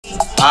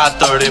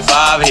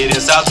I-35 heading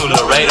south to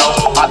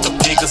Laredo. About to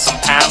pick up some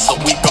pounds so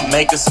we can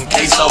make us some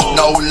queso.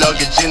 No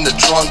luggage in the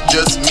trunk,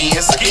 just me and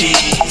some keys.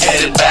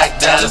 Headed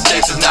back Dallas,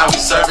 Texas, now we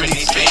serving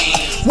these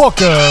fiends.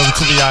 Welcome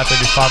to the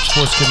I-35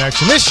 Sports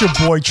Connection. It's your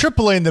boy,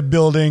 Triple A in the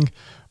building.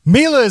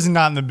 Mila is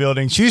not in the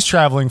building. She's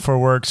traveling for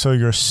work, so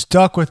you're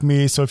stuck with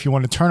me. So if you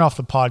want to turn off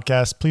the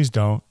podcast, please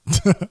don't.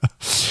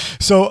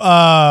 So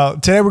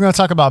today we're going to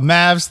talk about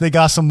Mavs. They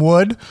got some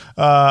wood.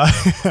 We're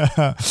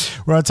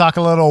going to talk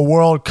a little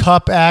World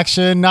Cup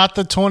action, not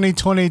the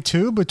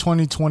 2022, but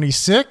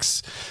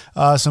 2026.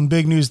 Some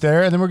big news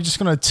there. And then we're just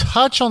going to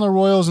touch on the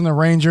Royals and the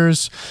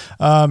Rangers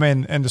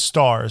and the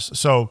Stars.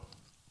 So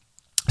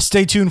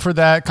stay tuned for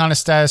that kind of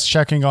status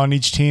checking on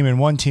each team and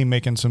one team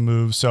making some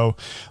moves. So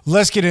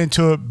let's get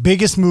into it.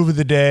 Biggest move of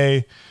the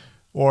day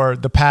or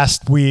the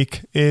past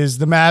week is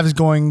the Mavs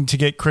going to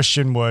get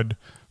Christian Wood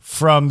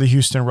from the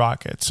Houston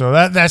Rockets. So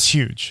that's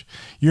huge.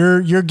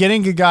 You're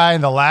getting a guy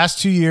in the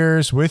last 2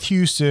 years with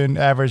Houston,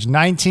 averaged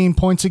 19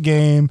 points a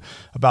game,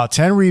 about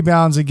 10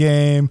 rebounds a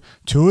game,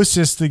 2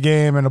 assists a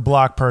game, and a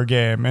block per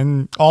game.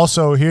 And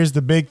also, here's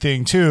the big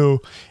thing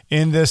too,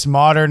 in this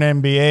modern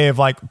NBA of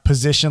like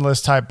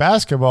positionless type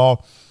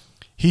basketball,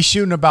 he's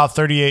shooting about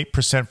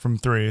 38% from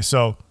three.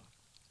 So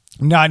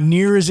not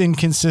near as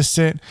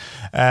inconsistent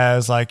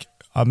as like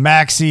a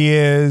Maxey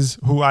is,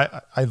 who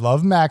I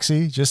love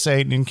Maxey, just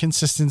saying,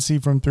 inconsistency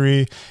from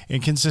three,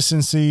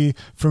 inconsistency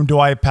from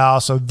Dwight Powell.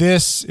 So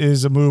this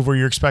is a move where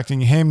you're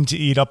expecting him to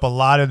eat up a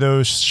lot of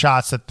those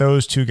shots that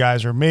those two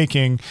guys are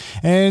making.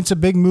 And it's a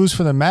big move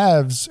for the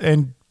Mavs.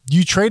 And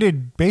you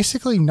traded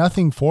basically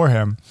nothing for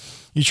him.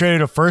 You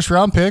traded a first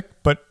round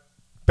pick, but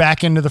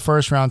back into the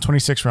first round,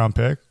 26th round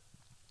pick.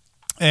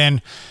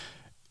 And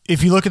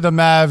if you look at the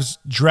Mavs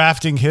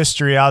drafting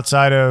history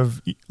outside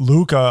of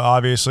Luka,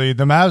 obviously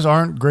the Mavs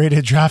aren't great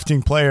at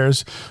drafting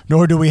players,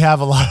 nor do we have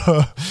a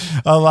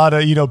lot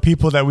of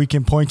people that we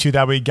can point to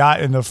that we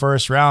got in the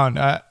first round.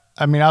 I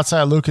mean,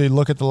 outside of Luka, you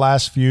look at the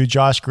last few.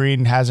 Josh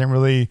Green hasn't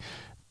really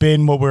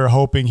been what we were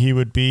hoping he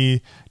would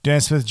be.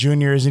 Dennis Smith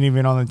Jr. isn't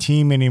even on the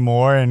team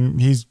anymore,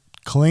 and he's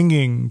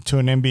clinging to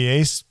an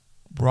NBA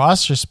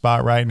roster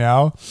spot right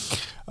now.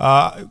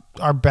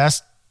 Our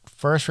best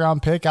first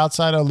round pick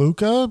outside of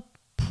Luka,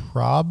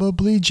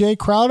 probably Jay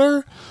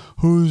Crowder,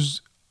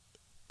 who's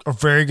a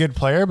very good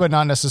player, but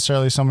not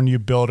necessarily someone you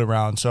build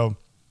around. So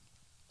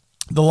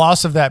the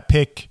loss of that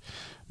pick,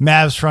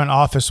 Mavs front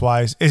office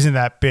wise, isn't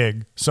that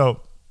big.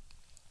 So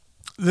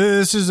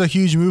this is a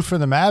huge move for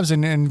the Mavs.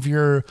 And if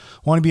you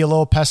want to be a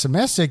little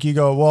pessimistic, you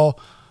go, well,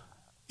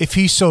 if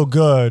he's so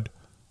good,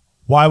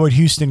 why would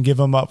Houston give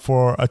him up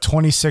for a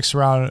 26th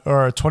round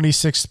or a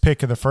 26th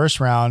pick of the first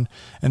round,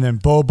 and then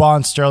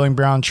Boban, Sterling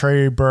Brown,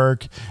 Trey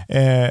Burke,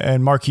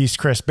 and Marquise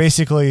Chris?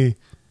 Basically,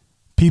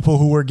 people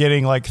who were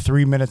getting like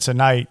 3 minutes a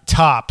night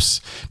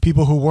tops,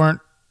 people who weren't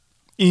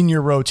in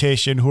your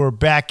rotation, who were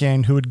back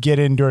in, who would get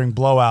in during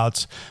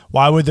blowouts.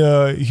 Why would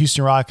the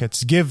Houston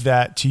Rockets give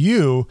that to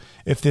you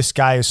if this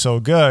guy is so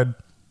good?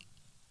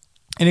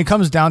 And it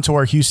comes down to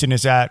where Houston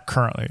is at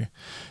currently.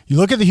 You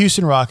look at the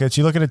Houston Rockets,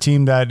 you look at a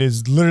team that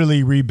is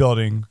literally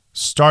rebuilding,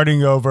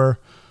 starting over.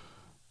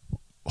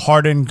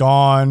 Harden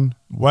gone,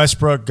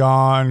 Westbrook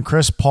gone,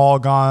 Chris Paul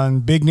gone,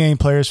 big name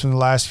players from the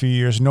last few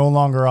years no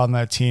longer on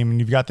that team, and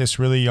you've got this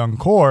really young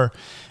core.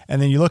 And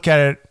then you look at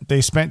it,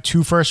 they spent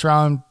 2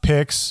 first-round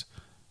picks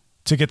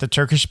to get the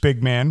Turkish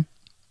big man,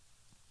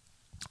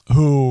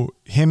 who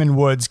him and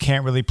Woods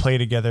can't really play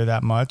together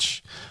that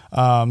much.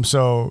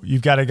 So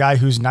you've got a guy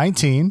who's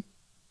 19,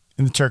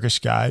 the Turkish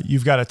guy.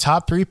 You've got a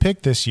top 3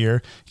 pick this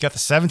year. You got the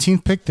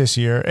 17th pick this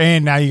year.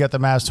 And now you got the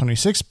Mavs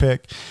 26th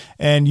pick.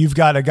 And you've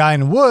got a guy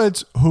in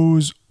Woods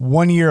who's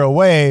 1 year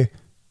away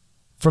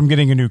from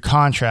getting a new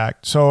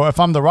contract. So if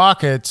I'm the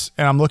Rockets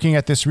and I'm looking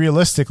at this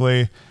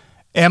realistically,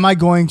 am I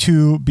going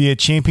to be a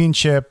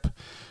championship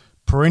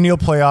perennial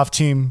playoff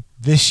team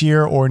this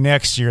year or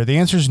next year? The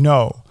answer is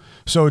no.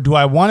 So do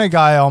I want a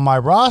guy on my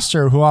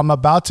roster who I'm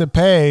about to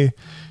pay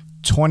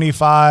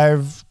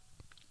 25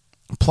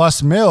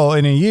 plus mil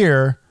in a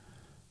year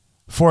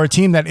for a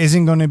team that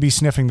isn't going to be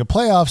sniffing the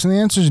playoffs? And the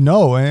answer is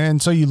no.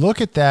 And so you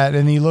look at that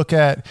and you look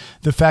at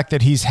the fact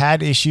that he's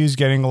had issues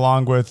getting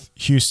along with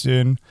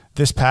Houston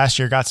this past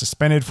year, got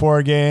suspended for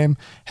a game,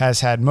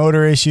 has had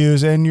motor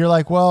issues. And you're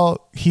like,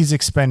 well, he's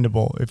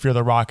expendable if you're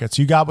the Rockets.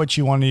 You got what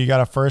you wanted. You got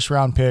a first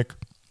round pick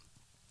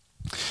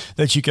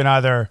that you can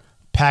either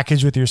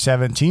package with your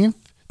 17th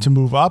to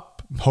move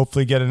up,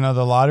 hopefully get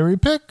another lottery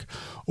pick,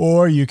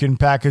 or you can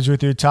package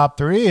with your top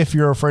 3 if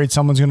you're afraid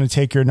someone's going to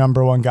take your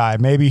number 1 guy.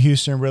 Maybe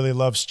Houston really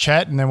loves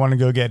Chet and they want to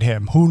go get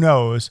him. Who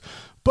knows?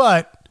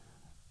 But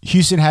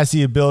Houston has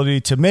the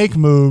ability to make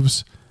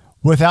moves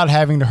without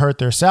having to hurt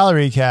their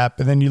salary cap.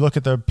 And then you look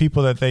at the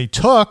people that they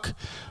took.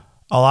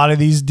 A lot of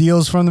these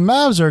deals from the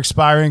Mavs are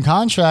expiring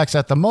contracts,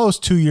 at the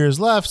most 2 years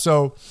left.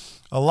 So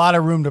a lot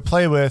of room to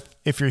play with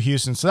if you're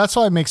Houston. So that's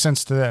why it makes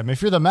sense to them.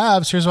 If you're the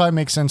Mavs, here's why it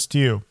makes sense to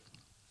you.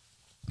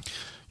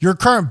 Your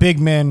current big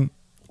men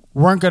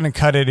weren't going to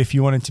cut it if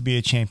you wanted to be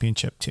a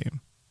championship team.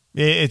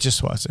 It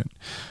just wasn't.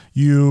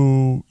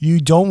 You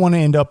don't want to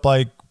end up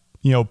like,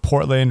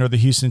 Portland or the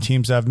Houston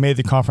teams that have made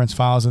the conference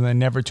finals and then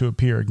never to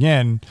appear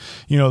again,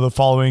 the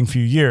following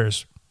few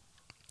years.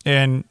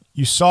 And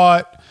you saw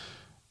it,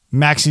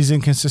 Maxi's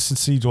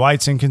inconsistency,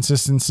 Dwight's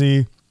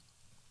inconsistency,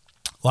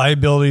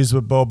 liabilities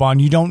with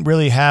Boban. You don't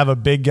really have a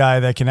big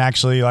guy that can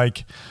actually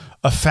like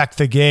affect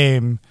the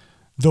game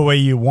the way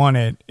you want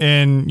it.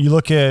 And you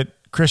look at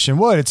Christian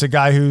Wood, it's a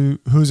guy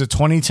who's a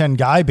 2010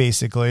 guy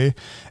basically.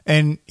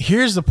 And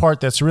here's the part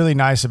that's really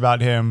nice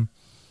about him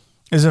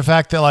is the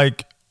fact that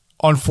like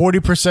on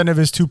 40% of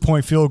his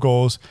 2-point field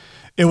goals,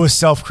 it was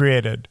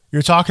self-created.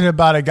 You're talking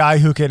about a guy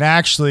who can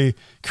actually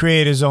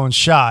create his own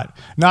shot.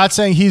 Not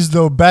saying he's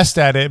the best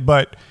at it,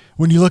 but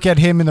when you look at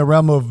him in the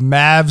realm of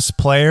Mavs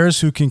players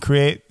who can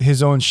create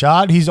his own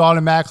shot, he's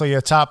automatically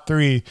a top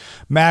 3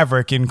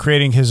 Maverick in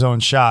creating his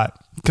own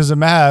shot. Because the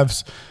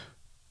Mavs,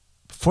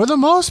 for the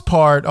most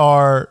part,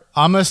 are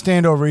I'm going to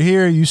stand over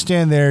here, you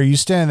stand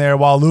there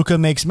while Luka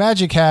makes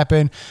magic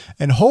happen,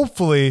 and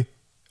hopefully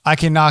I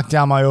can knock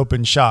down my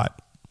open shot.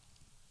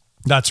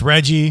 That's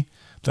Reggie,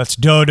 that's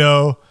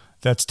Dodo,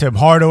 that's Tim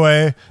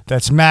Hardaway,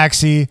 that's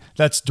Maxey,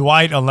 that's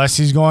Dwight, unless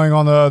he's going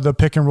on the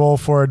pick and roll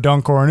for a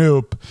dunk or an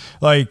oop.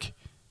 Like,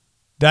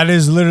 that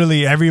is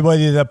literally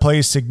everybody that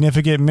plays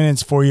significant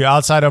minutes for you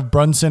outside of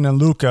Brunson and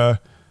Luka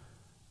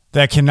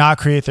that cannot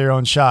create their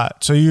own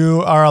shot. So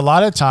you are a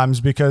lot of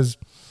times, because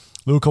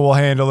Luka will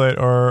handle it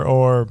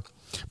or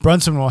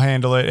Brunson will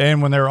handle it,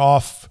 and when they're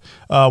off,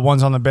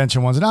 one's on the bench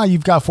and one's not,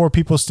 you've got 4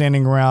 people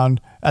standing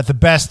around. At the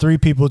best, 3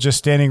 people just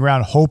standing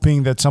around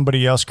hoping that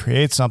somebody else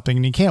creates something,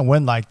 and you can't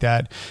win like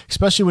that,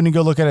 especially when you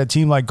go look at a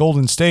team like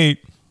Golden State.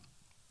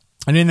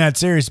 And in that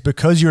series,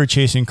 because you were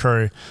chasing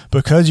Curry,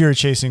 because you were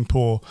chasing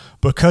Poole,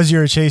 because you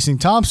were chasing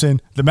Thompson,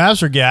 the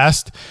Mavs were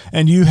gassed,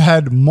 and you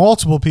had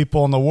multiple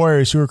people on the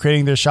Warriors who were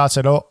creating their shots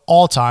at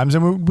all times,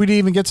 and we didn't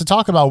even get to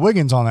talk about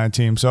Wiggins on that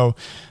team. So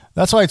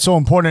that's why it's so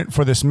important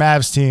for this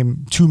Mavs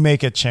team to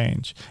make a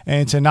change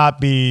and to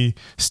not be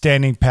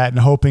standing pat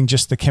and hoping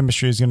just the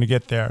chemistry is going to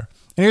get there.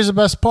 And here's the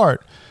best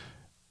part.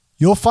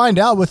 You'll find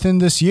out within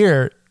this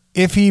year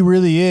if he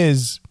really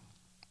is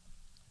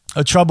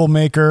a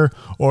troublemaker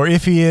or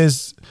if he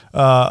is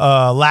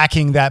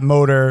lacking that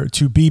motor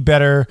to be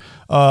better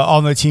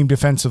on the team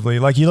defensively.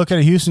 Like, you look at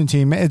a Houston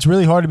team, it's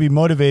really hard to be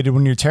motivated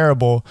when you're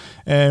terrible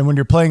and when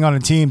you're playing on a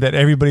team that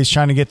everybody's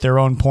trying to get their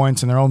own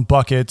points and their own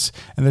buckets,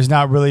 and there's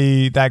not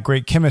really that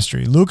great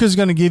chemistry. Luka's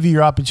going to give you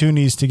your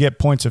opportunities to get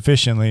points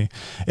efficiently.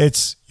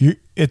 It's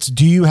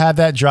do you have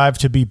that drive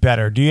to be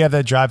better? Do you have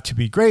that drive to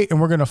be great? And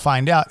we're going to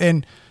find out.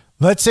 And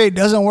let's say it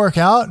doesn't work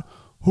out.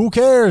 Who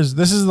cares?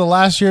 This is the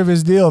last year of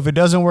his deal. If it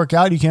doesn't work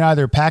out, you can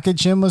either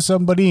package him with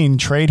somebody and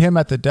trade him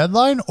at the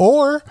deadline,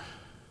 or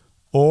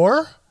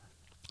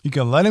you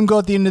can let him go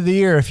at the end of the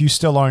year if you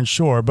still aren't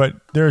sure. But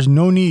there's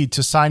no need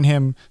to sign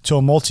him to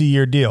a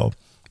multi-year deal.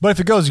 But if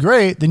it goes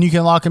great, then you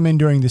can lock him in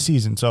during the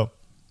season. So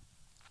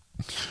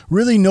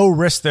really no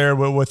risk there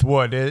with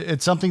Wood.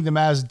 It's something the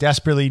Mavs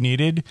desperately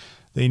needed.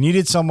 They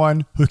needed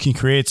someone who can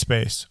create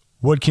space.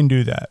 Wood can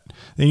do that.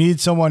 They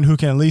need someone who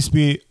can at least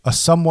be a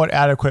somewhat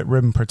adequate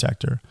rim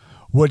protector.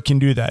 Wood can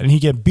do that. And he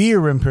can be a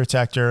rim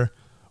protector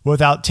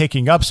without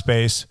taking up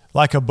space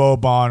like a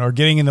Boban or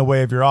getting in the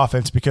way of your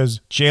offense, because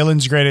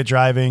Jalen's great at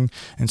driving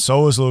and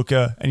so is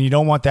Luka, and you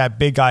don't want that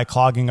big guy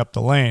clogging up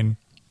the lane.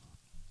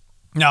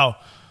 Now,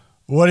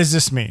 what does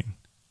this mean?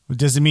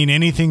 Does it mean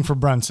anything for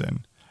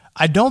Brunson?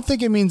 I don't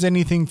think it means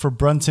anything for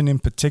Brunson in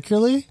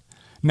particular.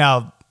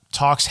 Now,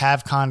 talks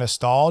have kind of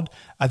stalled.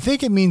 I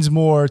think it means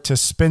more to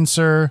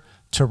Spencer,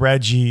 to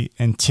Reggie,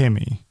 and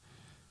Timmy.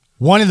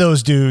 One of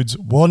those dudes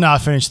will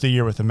not finish the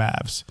year with the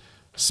Mavs.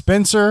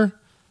 Spencer,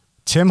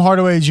 Tim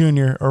Hardaway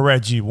Jr., or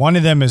Reggie, one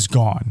of them is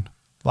gone.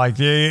 Like,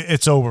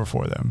 it's over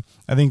for them.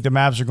 I think the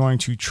Mavs are going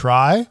to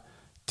try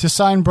to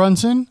sign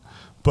Brunson,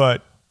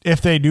 but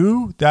if they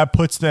do, that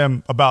puts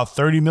them about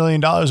 $30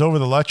 million over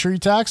the luxury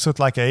tax with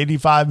like an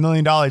 $85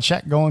 million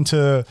check going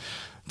to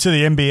the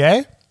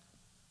NBA.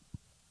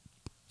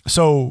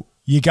 So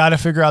you got to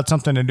figure out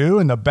something to do,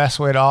 and the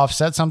best way to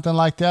offset something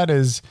like that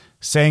is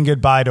saying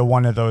goodbye to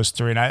one of those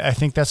 3. And I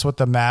think that's what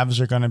the Mavs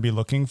are going to be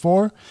looking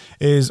for,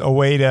 is a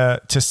way to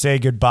say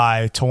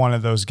goodbye to one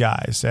of those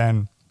guys.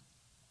 And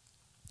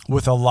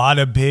with a lot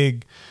of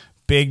big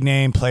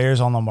name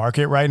players on the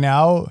market right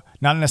now,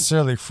 not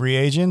necessarily free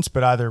agents,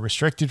 but either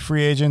restricted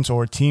free agents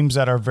or teams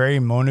that are very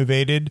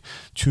motivated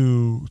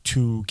to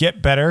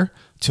get better,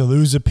 to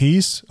lose a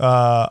piece.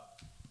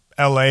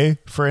 LA,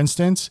 for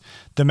instance,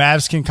 the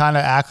Mavs can kind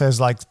of act as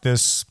like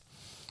this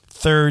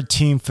third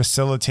team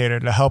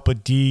facilitator to help a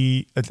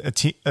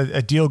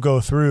deal go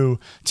through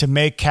to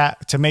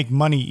make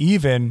money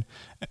even,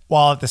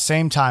 while at the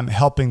same time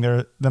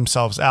helping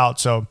themselves out.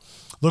 So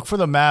look for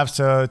the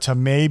Mavs to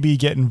maybe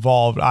get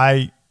involved.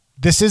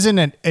 This isn't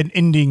an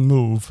ending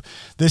move.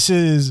 This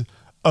is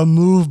a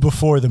move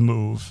before the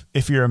move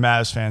if you're a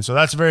Mavs fan. So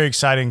that's very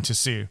exciting to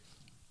see.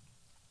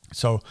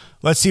 So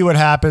let's see what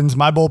happens.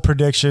 My bold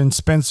prediction,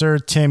 Spencer,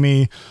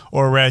 Timmy,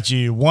 or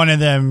Reggie, one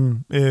of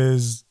them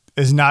is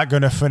is not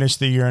going to finish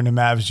the year in a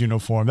Mavs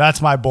uniform.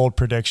 That's my bold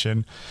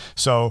prediction.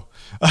 So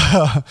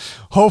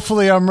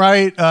hopefully I'm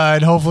right,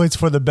 and hopefully it's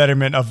for the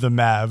betterment of the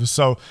Mavs.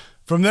 So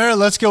from there,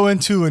 let's go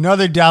into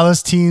another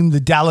Dallas team, the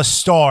Dallas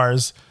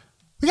Stars.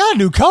 We got a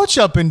new coach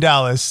up in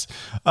Dallas.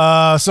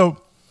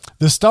 So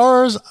the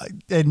Stars,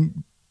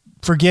 and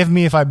forgive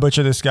me if I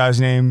butcher this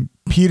guy's name,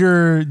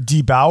 Peter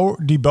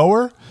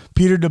DeBoer.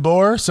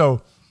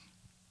 So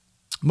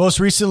most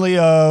recently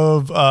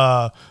of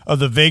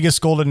the Vegas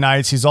Golden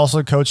Knights. He's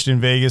also coached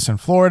in Vegas and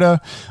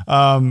Florida,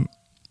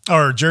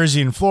 or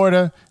Jersey and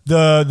Florida.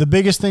 The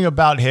biggest thing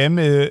about him,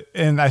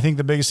 and I think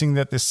the biggest thing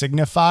that this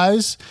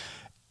signifies,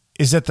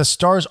 is that the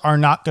Stars are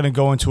not going to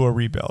go into a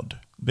rebuild.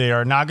 They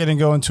are not going to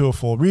go into a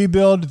full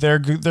rebuild. They're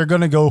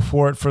going to go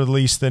for it for at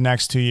least the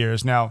next 2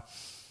 years. Now,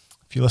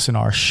 if you listen to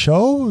our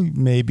show,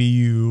 maybe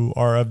you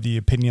are of the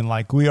opinion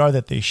like we are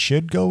that they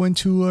should go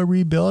into a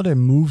rebuild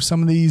and move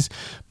some of these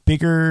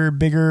bigger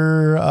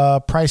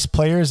price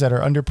players that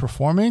are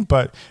underperforming.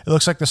 But it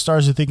looks like the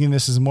Stars are thinking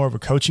this is more of a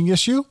coaching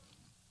issue.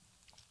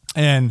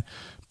 And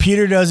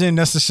Peter doesn't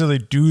necessarily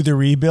do the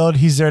rebuild.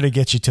 He's there to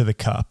get you to the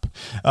cup.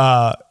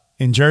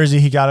 In Jersey,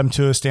 he got him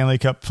to a Stanley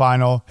Cup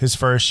final his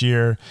first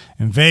year.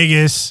 In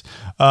Vegas,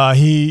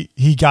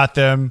 he got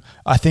them,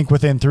 I think,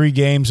 within 3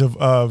 games of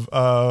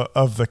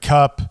the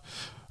cup.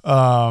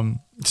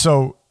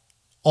 So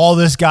all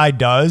this guy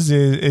does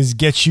is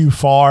get you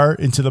far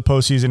into the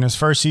postseason. His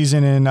first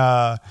season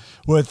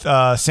with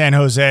San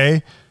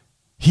Jose,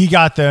 he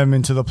got them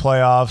into the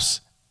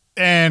playoffs,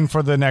 and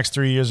for the next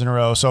 3 years in a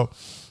row. So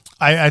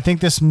I think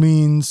this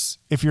means,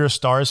 if you're a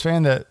Stars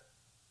fan, that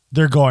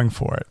they're going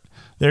for it.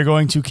 They're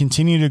going to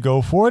continue to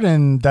go for it,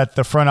 and that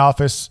the front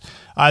office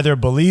either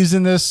believes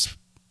in this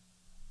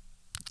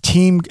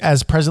team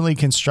as presently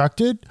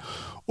constructed,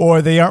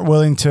 or they aren't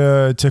willing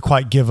to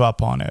quite give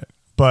up on it.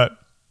 But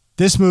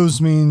this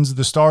move means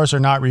the Stars are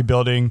not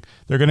rebuilding.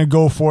 They're going to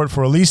go for it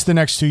for at least the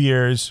next 2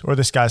 years, or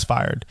this guy's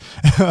fired.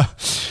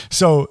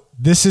 So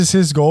this is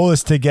his goal,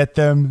 is to get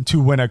them to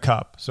win a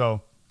cup.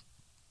 So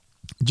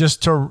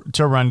just to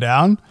run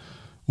down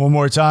one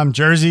more time,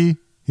 Jersey,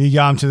 he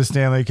got him to the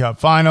Stanley Cup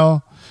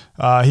final.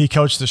 He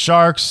coached the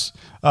Sharks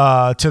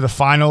to the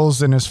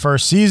finals in his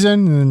first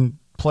season, and then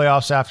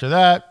playoffs after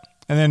that.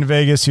 And then in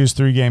Vegas, he was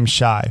 3 games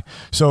shy.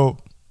 So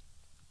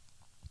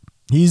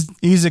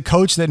he's a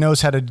coach that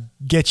knows how to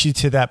get you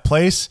to that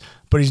place,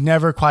 but he's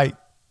never quite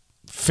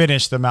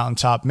finished the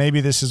mountaintop.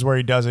 Maybe this is where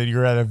he does it.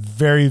 You're at a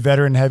very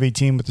veteran-heavy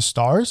team with the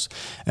Stars,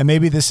 and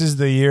maybe this is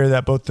the year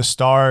that both the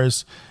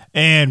Stars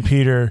and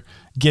Peter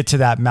get to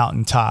that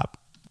mountaintop.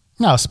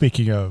 Now,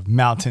 speaking of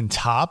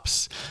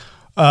mountaintops,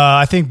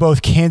 I think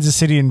both Kansas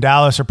City and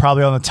Dallas are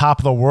probably on the top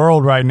of the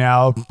world right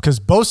now, because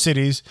both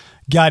cities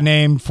got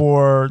named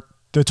for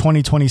the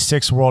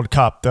 2026 World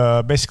Cup,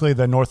 basically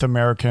the North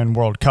American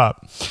World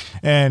Cup.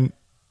 And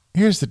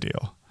here's the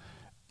deal.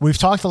 We've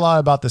talked a lot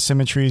about the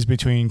symmetries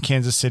between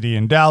Kansas City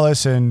and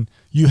Dallas, and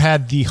you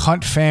had the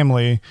Hunt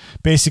family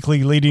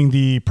basically leading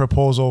the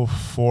proposal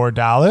for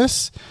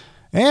Dallas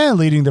and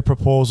leading the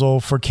proposal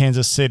for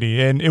Kansas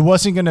City. And it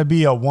wasn't going to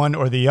be a one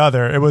or the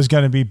other. It was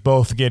going to be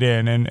both get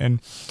in.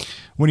 And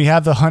when you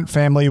have the Hunt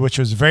family, which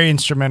was very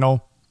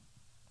instrumental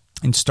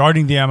in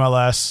starting the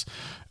MLS,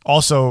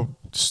 also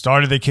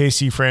started the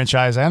KC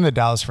franchise and the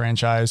Dallas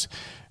franchise,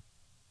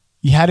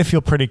 you had to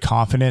feel pretty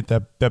confident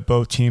that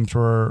both teams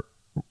were,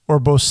 or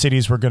both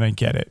cities were going to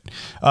get it.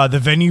 The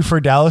venue for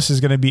Dallas is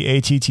going to be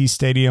AT&T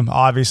Stadium,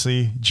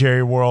 obviously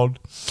Jerry World.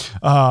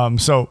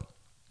 So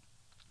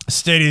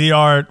state of the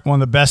art,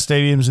 one of the best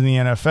stadiums in the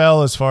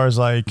NFL as far as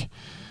like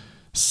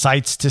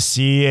sights to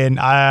see. And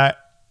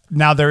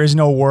now there is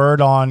no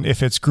word on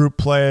if it's group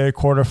play,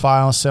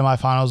 quarterfinals,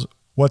 semifinals,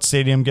 what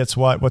stadium gets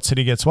what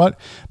city gets what.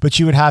 But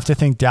you would have to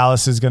think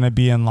Dallas is going to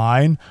be in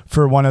line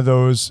for one of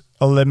those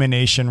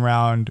elimination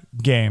round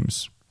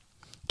games.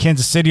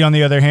 Kansas City, on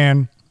the other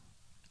hand,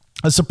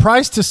 a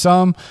surprise to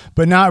some,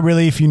 but not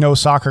really if you know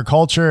soccer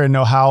culture and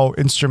know how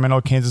instrumental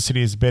Kansas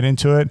City has been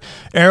into it.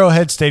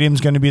 Arrowhead Stadium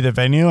is going to be the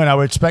venue, and I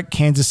would expect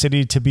Kansas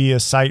City to be a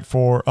site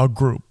for a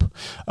group,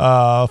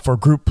 for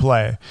group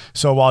play.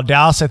 So while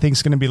Dallas, I think,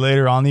 is going to be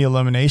later on the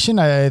elimination,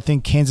 I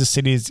think Kansas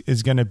City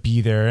is going to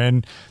be there.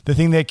 And the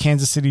thing that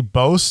Kansas City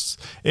boasts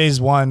is,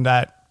 one,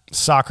 that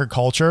soccer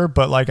culture,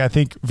 but like I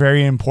think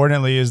very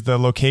importantly is the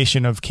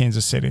location of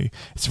Kansas City.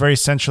 It's very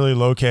centrally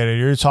located.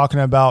 You're talking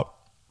about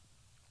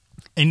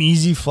an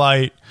easy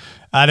flight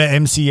out of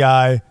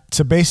MCI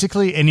to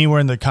basically anywhere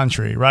in the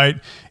country, right?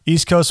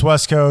 East Coast,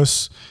 West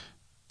Coast,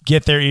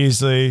 get there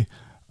easily.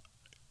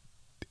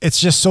 It's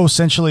just so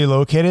centrally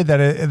located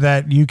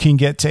that you can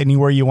get to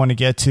anywhere you want to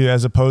get to,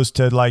 as opposed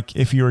to like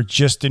if you were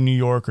just in New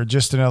York or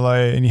just in LA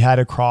and you had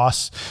to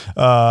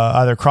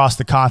either cross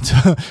the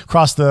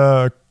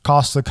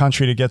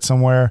country to get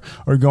somewhere,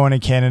 or going to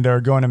Canada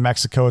or going to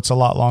Mexico. It's a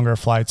lot longer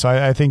flight. So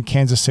I think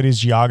Kansas City's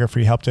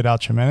geography helped it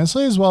out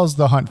tremendously, as well as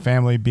the Hunt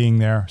family being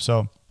there.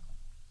 So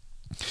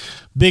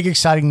big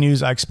exciting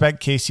news. I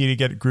expect KC to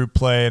get group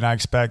play, and I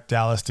expect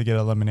Dallas to get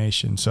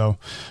elimination. So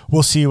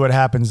we'll see what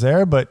happens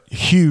there, but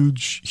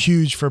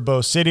huge for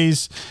both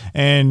cities,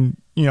 and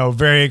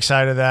very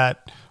excited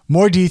that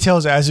more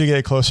details as you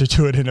get closer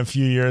to it in a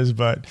few years,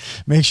 but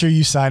make sure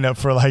you sign up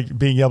for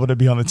being able to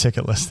be on the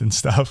ticket list and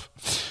stuff.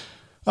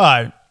 All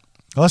right.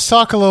 Let's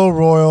talk a little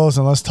Royals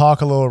and let's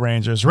talk a little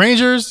Rangers.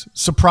 Rangers,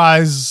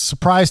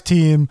 surprise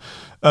team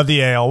of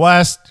the AL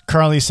West,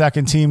 currently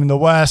second team in the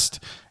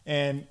West.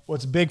 And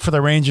what's big for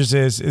the Rangers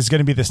is going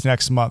to be this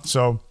next month.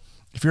 So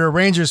if you're a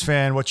Rangers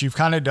fan, what you've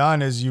kind of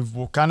done is you've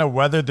kind of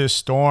weathered this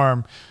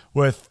storm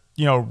with,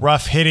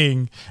 rough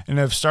hitting and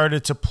have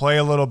started to play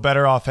a little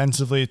better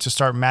offensively to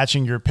start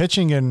matching your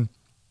pitching. And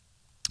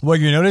what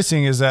you're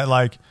noticing is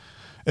that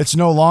it's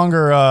no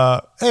longer,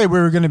 hey, we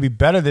were going to be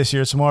better this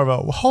year. It's more of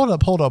a hold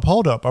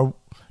up. Do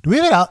we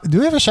have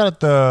a shot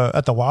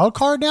at the wild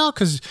card now?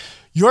 Because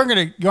you aren't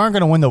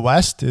gonna win the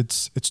West.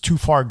 It's too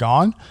far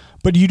gone.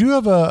 But you do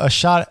have a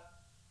shot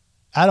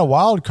at a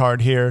wild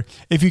card here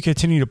if you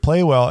continue to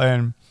play well.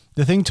 And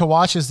the thing to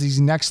watch is these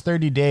next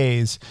 30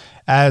 days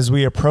as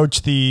we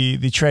approach the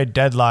trade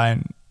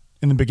deadline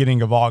in the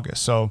beginning of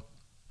August. So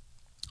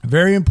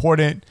very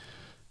important.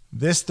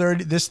 This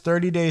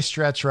 30-day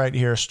stretch right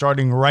here,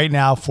 starting right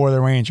now for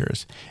the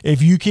Rangers.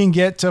 If you can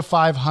get to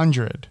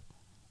 500,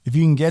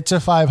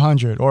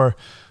 or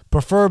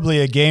preferably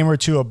a game or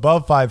two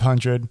above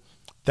 500,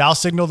 that'll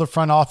signal the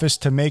front office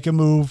to make a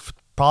move,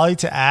 probably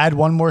to add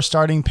one more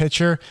starting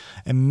pitcher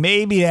and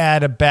maybe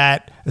add a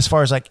bat as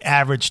far as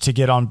average to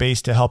get on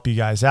base to help you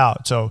guys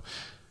out. So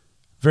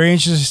very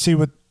interested to see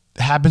what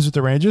happens with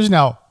the Rangers.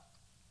 Now,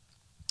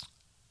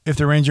 if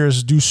the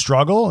Rangers do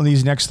struggle in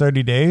these next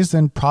 30 days,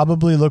 then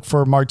probably look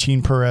for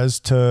Martin Perez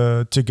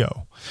to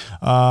go.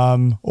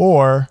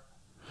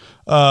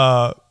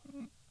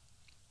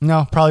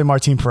 No, probably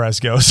Martin Perez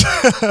goes.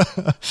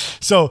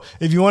 So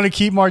if you want to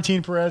keep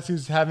Martin Perez,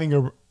 who's having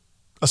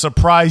a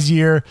surprise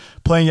year,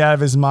 playing out of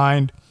his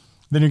mind,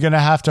 then you're going to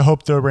have to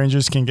hope the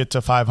Rangers can get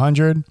to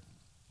 500.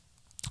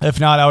 If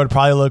not, I would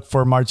probably look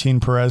for Martin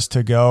Perez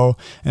to go,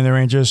 and the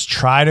Rangers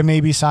try to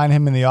maybe sign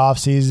him in the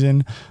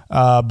offseason,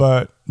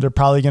 but they're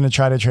probably going to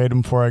try to trade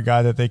him for a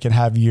guy that they can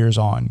have years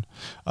on.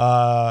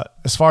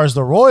 As far as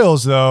the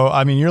Royals, though,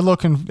 I mean, you're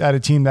looking at a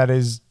team that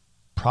is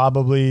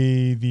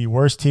probably the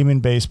worst team in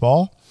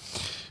baseball,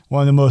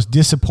 one of the most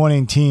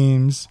disappointing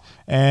teams,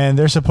 and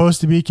they're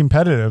supposed to be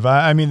competitive.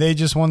 I mean, they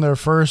just won their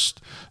first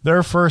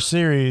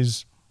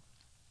series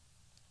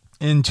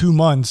in 2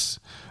 months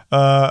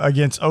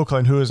against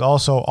Oakland, who is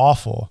also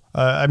awful.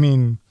 I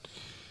mean,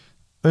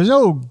 there's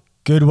no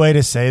good way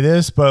to say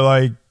this,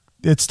 but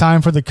it's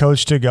time for the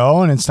coach to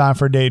go, and it's time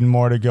for Dayton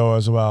Moore to go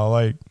as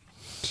well.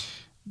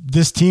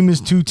 This team is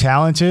too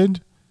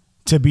talented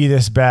to be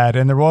this bad,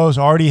 and the Royals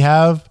already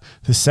have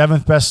the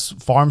 7th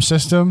best farm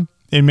system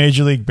in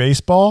Major League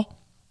Baseball.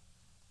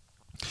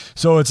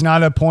 So it's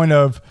not a point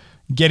of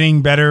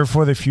getting better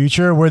for the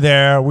future. We're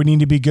there. We need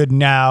to be good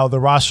now. The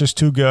roster's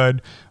too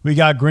good. We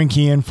got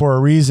Greinke in for a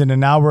reason,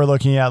 and now we're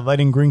looking at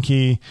letting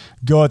Greinke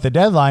go at the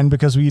deadline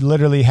because we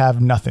literally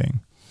have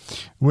nothing.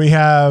 We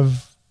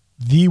have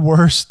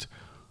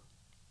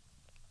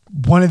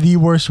one of the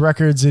worst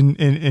records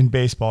in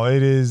baseball.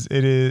 It is.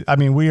 I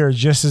mean, we are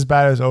just as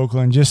bad as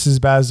Oakland, just as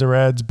bad as the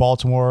Reds,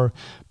 Baltimore,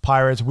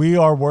 Pirates. We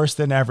are worse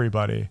than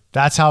everybody.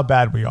 That's how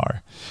bad we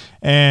are.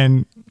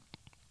 And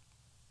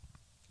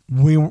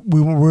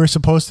we're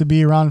supposed to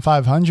be around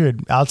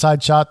 500,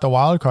 outside shot the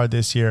wild card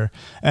this year.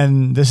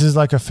 And this is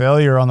a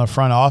failure on the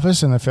front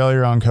office and a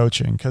failure on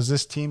coaching because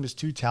this team is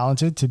too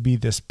talented to be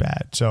this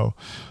bad. So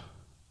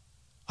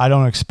I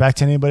don't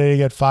expect anybody to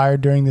get fired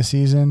during the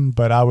season,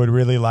 but I would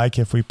really like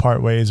if we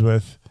part ways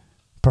with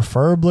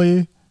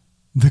preferably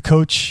the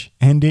coach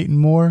and Dayton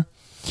Moore.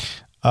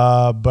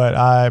 But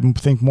I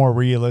think more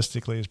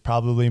realistically is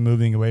probably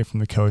moving away from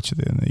the coach at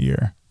the end of the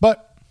year.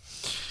 But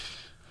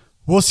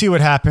we'll see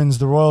what happens.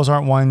 The Royals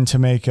aren't one to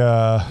make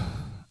a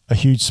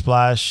huge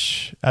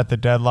splash at the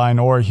deadline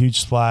or a huge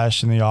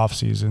splash in the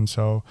offseason.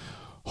 So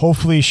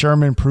hopefully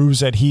Sherman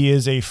proves that he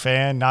is a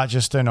fan, not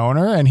just an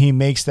owner, and he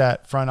makes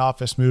that front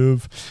office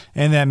move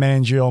and that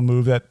managerial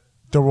move that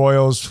the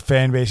Royals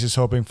fan base is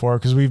hoping for,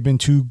 because we've been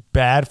too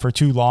bad for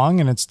too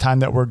long, and it's time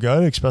that we're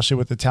good, especially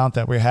with the talent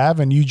that we have.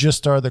 And you just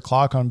started the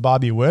clock on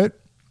Bobby Witt,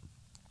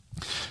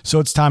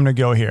 so it's time to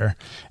go here.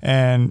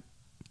 And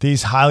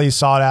these highly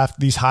sought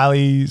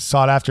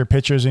after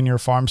pitchers in your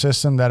farm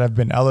system that have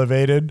been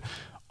elevated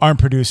aren't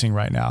producing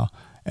right now.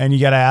 And you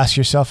got to ask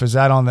yourself, is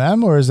that on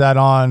them or is that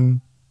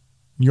on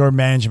your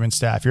management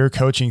staff, your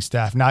coaching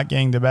staff, not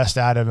getting the best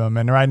out of them?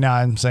 And right now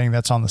I'm saying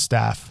that's on the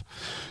staff.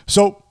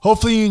 So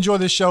hopefully you enjoy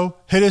this show.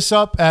 Hit us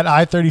up at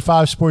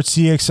I35 Sports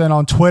CXN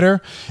on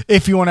Twitter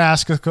if you want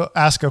to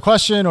ask a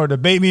question or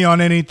debate me on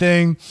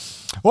anything,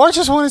 or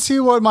just want to see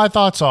what my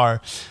thoughts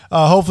are.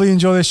 Hopefully you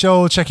enjoy the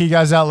show. We'll check you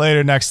guys out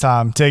later next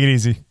time. Take it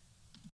easy.